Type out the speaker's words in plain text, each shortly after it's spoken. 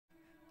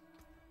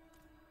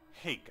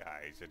Hey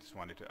guys, I just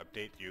wanted to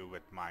update you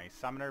with my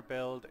summoner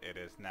build. It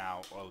is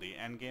now early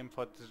endgame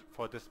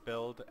for this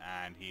build,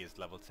 and he is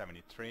level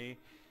 73.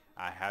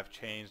 I have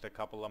changed a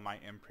couple of my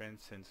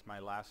imprints since my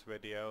last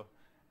video,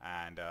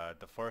 and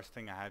the first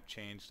thing I have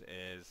changed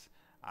is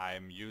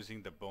I'm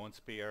using the Bone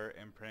Spear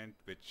imprint,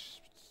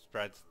 which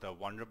spreads the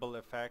vulnerable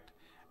effect,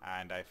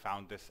 and I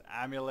found this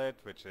amulet,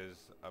 which is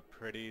a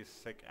pretty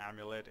sick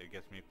amulet. It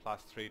gives me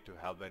 +3 to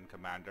Hellbent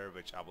Commander,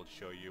 which I will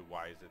show you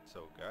why is it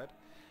so good.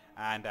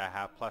 And I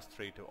have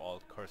 +3 to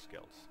all curse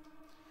skills.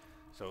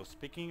 So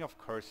speaking of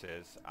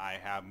curses, I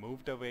have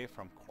moved away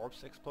from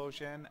Corpse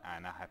Explosion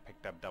and I have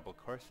picked up double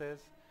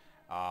curses.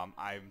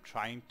 I'm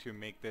trying to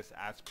make this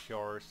as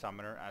pure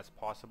summoner as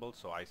possible,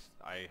 so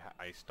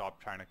I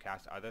stopped trying to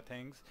cast other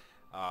things.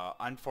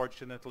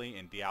 Unfortunately,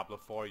 in Diablo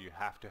 4 you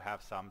have to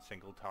have some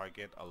single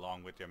target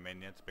along with your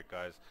minions,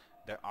 because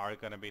there are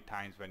going to be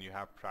times when you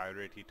have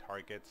priority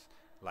targets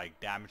like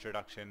damage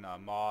reduction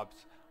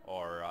mobs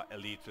or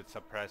elites with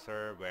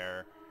suppressor,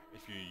 where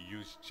if you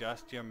use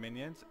just your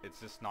minions,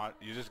 it's just not,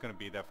 you're just going to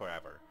be there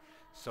forever.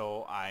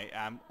 So I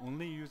am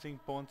only using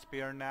Bone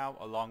Spear now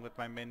along with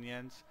my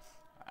minions,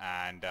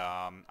 and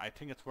I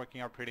think it's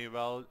working out pretty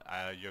well.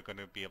 You're going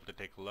to be able to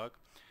take a look.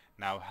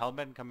 Now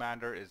Hellbent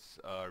Commander is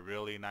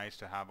really nice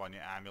to have on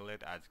your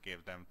amulet, as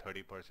give them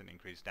 30%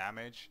 increased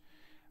damage,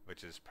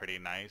 which is pretty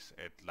nice.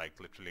 It like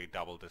literally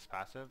doubled this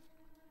passive.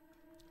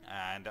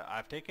 And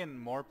I've taken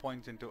more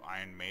points into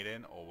Iron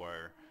Maiden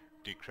over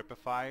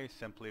Decrypify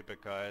simply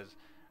because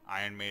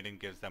Iron Maiden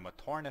gives them a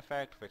Thorn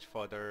effect, which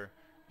further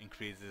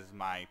increases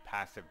my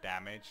passive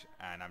damage,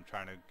 and I'm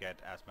trying to get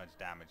as much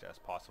damage as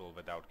possible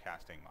without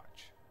casting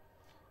much.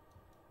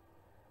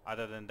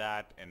 Other than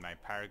that, in my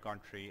Paragon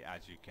tree,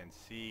 as you can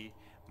see,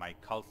 my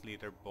Cult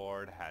Leader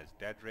board has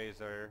Dead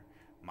Razor,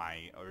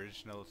 my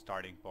original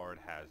starting board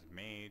has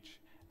Mage,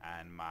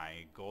 and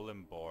my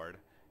Golem board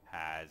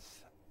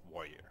has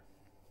Warrior.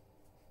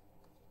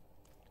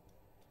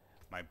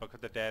 My Book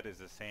of the Dead is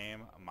the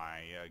same.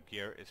 My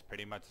gear is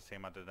pretty much the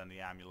same other than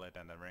the amulet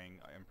and the ring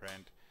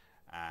imprint.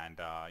 And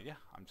yeah,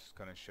 I'm just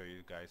going to show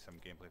you guys some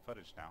gameplay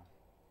footage now.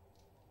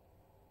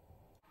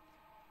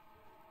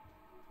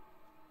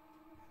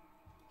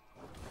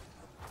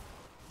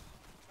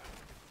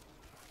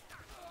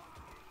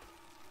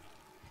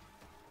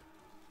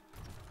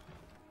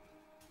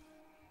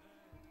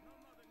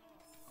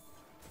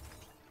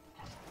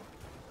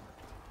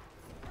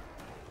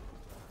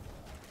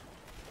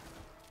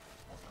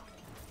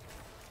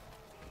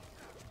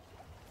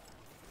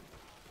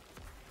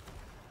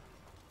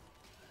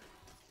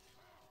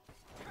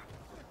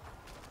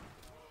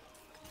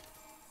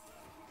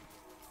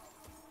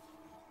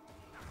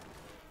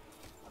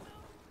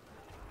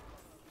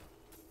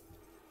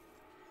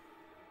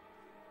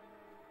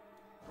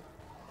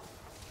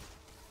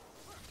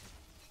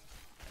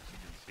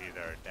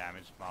 There are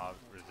damage mobs,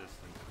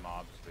 resistance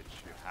mobs, which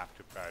you have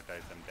to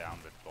prioritize them down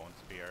with Bone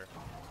Spear.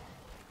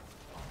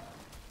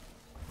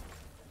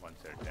 Once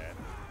they're dead,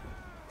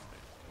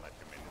 let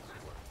your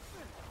minions work.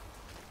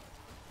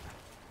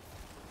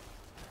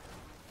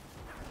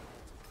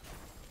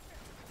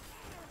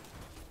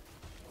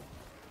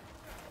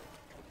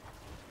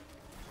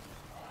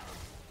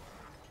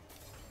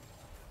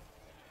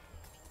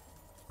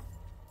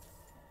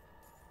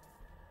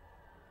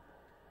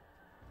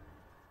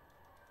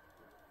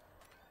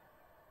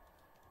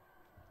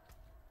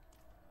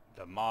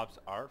 The mobs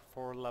are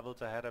 4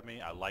 levels ahead of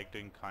me. I like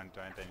doing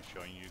content and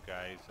showing you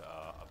guys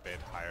a bit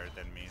higher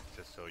than me,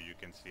 just so you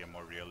can see a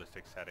more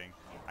realistic setting.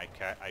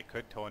 I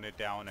could tone it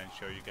down and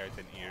show you guys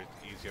an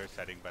easier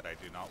setting, but I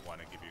do not want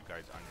to give you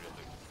guys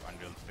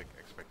unrealistic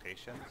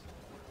expectations.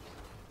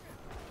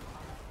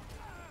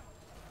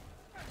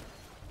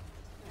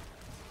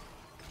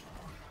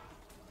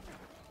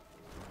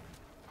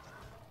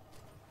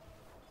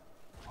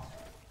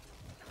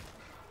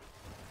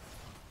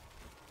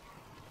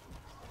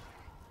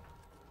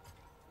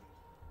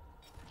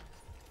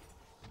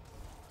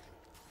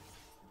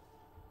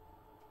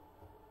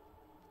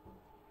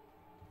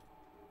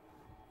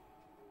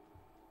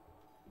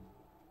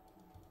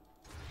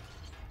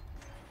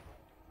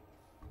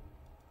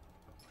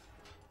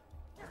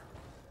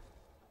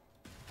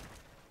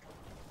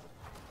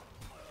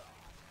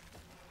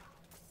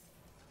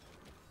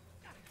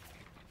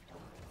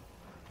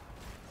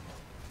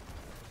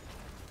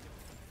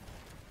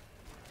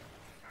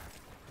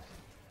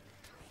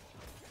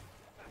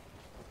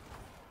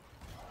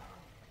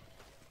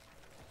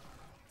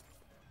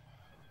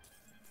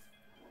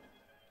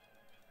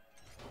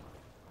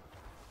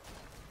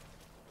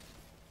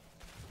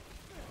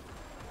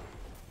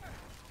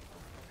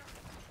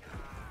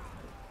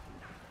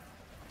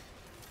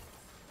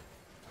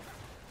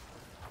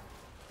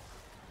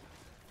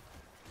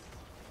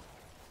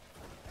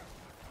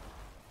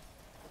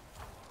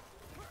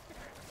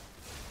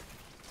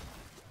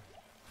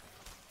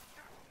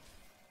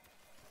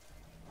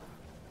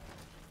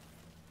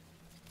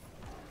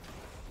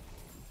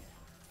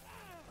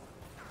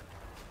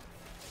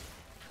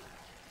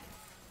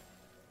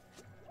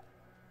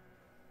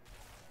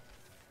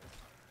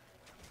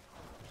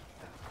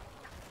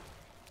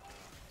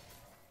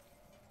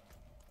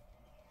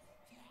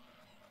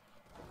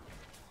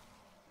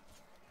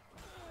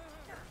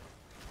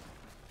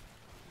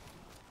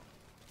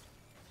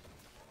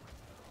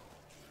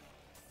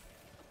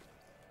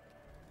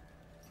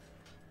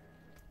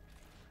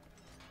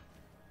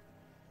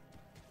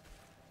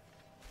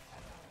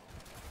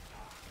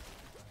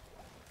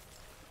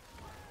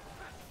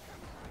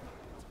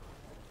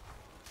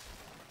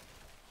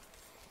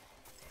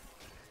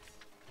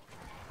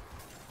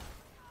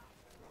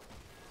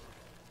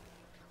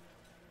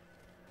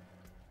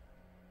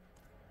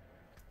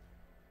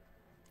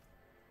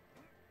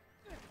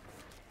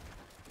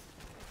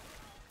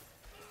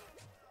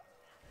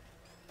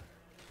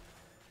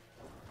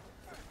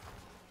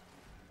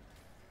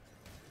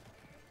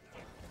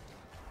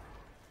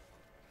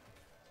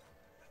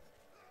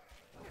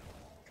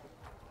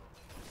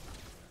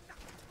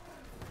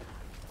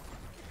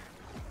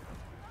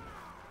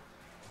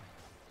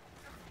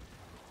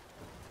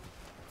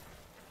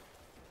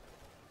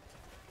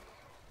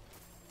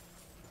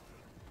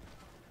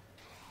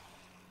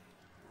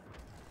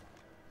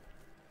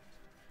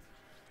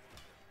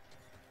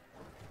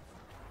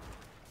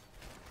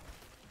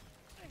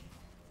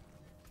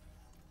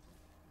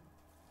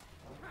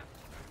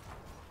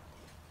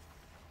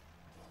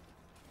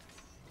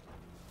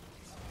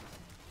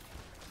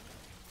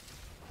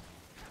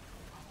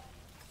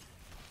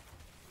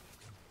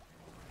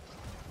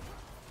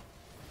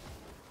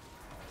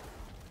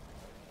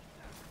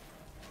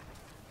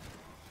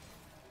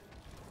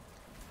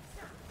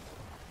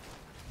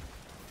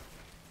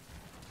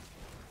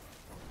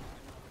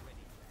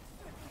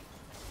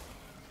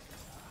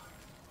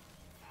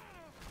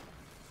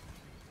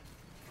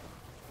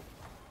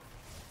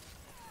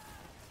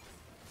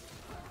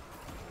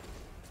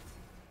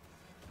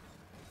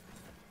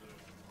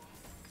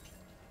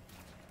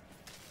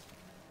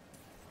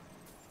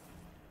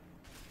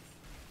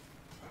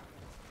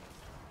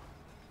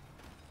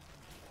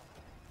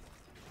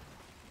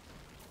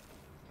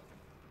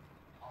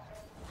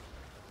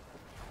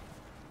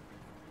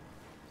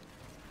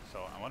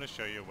 So I want to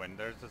show you when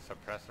there's a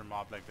suppressor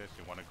mob like this,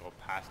 you want to go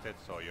past it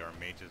so your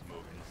mages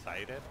move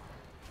inside it,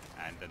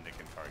 and then they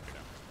can target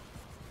him.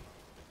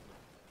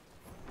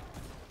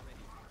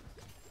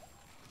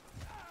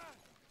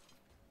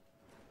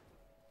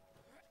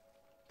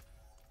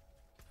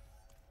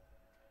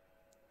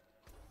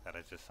 That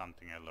is just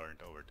something I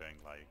learned over doing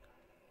like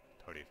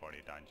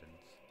 30-40 dungeons.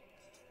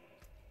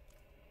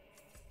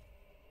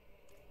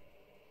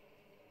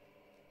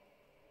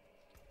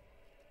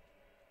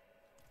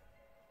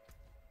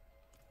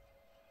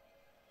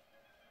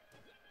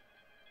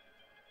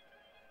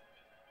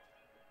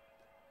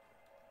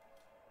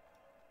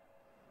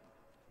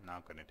 Now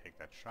I'm going to take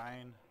that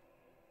shrine.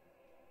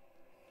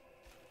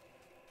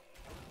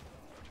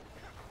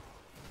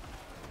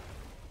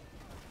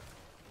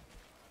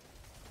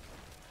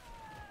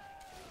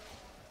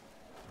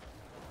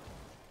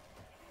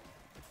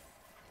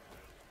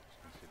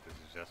 This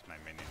is just my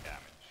minion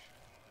damage.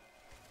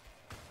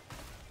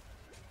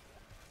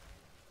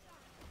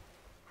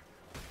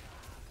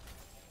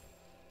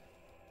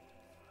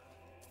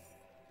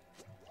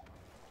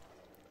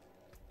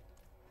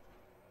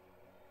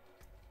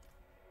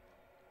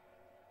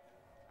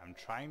 I'm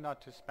trying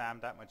not to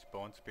spam that much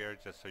bone spear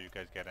just so you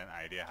guys get an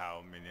idea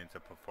how minions are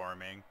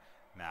performing.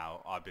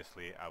 Now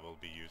obviously I will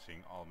be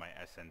using all my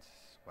essence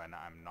when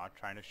I'm not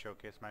trying to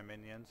showcase my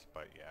minions,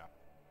 but yeah.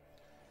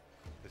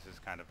 This is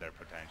kind of their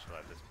potential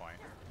at this point.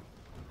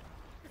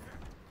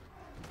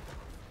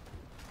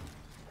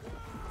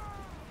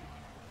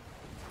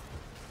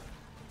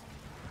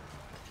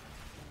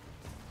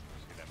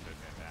 See them do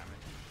their damage.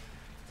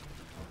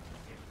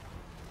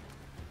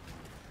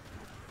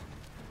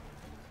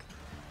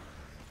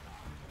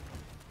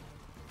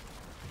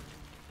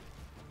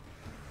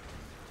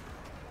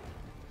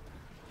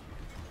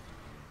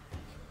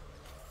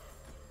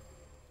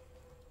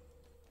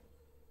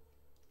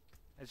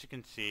 As you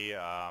can see,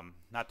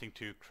 nothing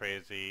too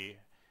crazy.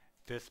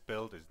 This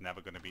build is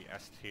never going to be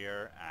S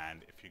tier,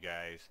 and if you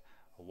guys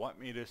want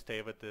me to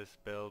stay with this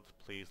build,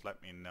 please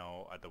let me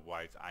know.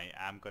 Otherwise, I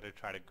am going to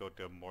try to go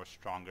to a more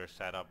stronger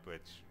setup,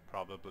 which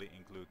probably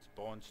includes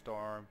Bone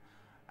Storm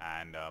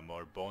and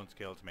more bone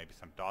skills, maybe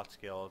some dot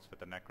skills with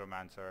the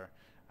Necromancer,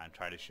 and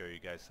try to show you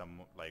guys some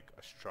like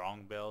a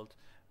strong build.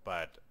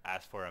 But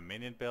as for a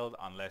minion build,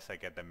 unless I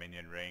get the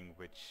minion ring,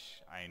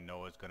 which I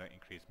know is going to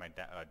increase my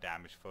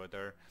damage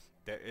further,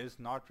 there is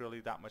not really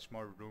that much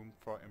more room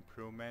for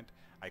improvement.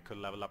 I could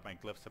level up my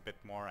glyphs a bit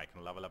more, I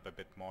can level up a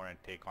bit more and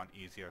take on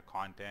easier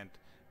content,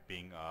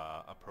 being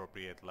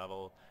appropriate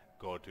level,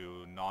 go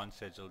to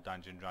non-sigil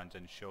dungeon runs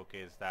and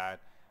showcase that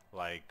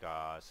like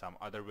some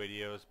other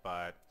videos,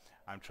 but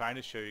I'm trying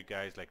to show you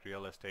guys like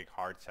realistic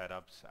hard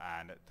setups,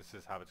 and this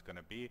is how it's going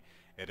to be.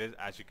 It is,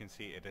 as you can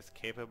see, it is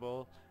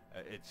capable.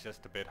 It's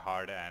just a bit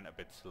harder and a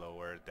bit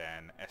slower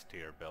than S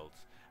tier builds,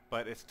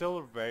 but it's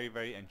still very,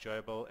 very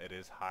enjoyable. It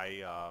is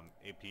high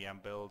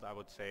APM build, I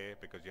would say,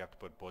 because you have to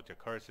put both your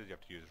curses, you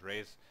have to use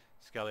raise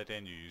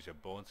skeleton, you use your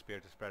bone spear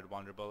to spread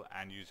vulnerable,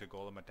 and use your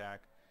golem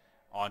attack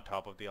on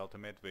top of the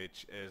ultimate,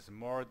 which is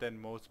more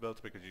than most builds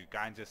because you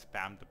can't just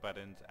spam the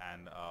buttons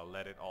and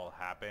let it all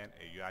happen.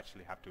 You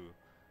actually have to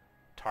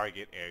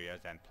target areas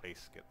and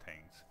place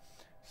things.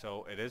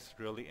 So it is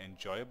really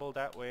enjoyable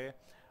that way.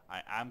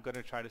 I am going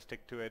to try to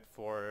stick to it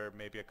for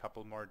maybe a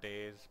couple more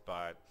days,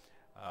 but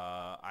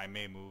I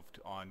may move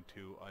on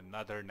to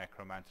another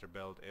Necromancer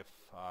build if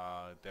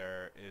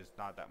there is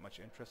not that much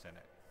interest in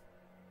it.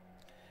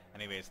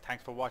 Anyways,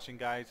 thanks for watching,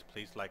 guys.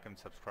 Please like and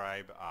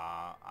subscribe.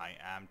 I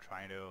am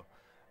trying to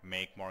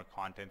make more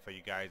content for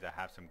you guys. I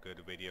have some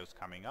good videos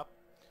coming up.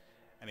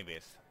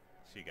 Anyways,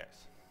 see you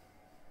guys.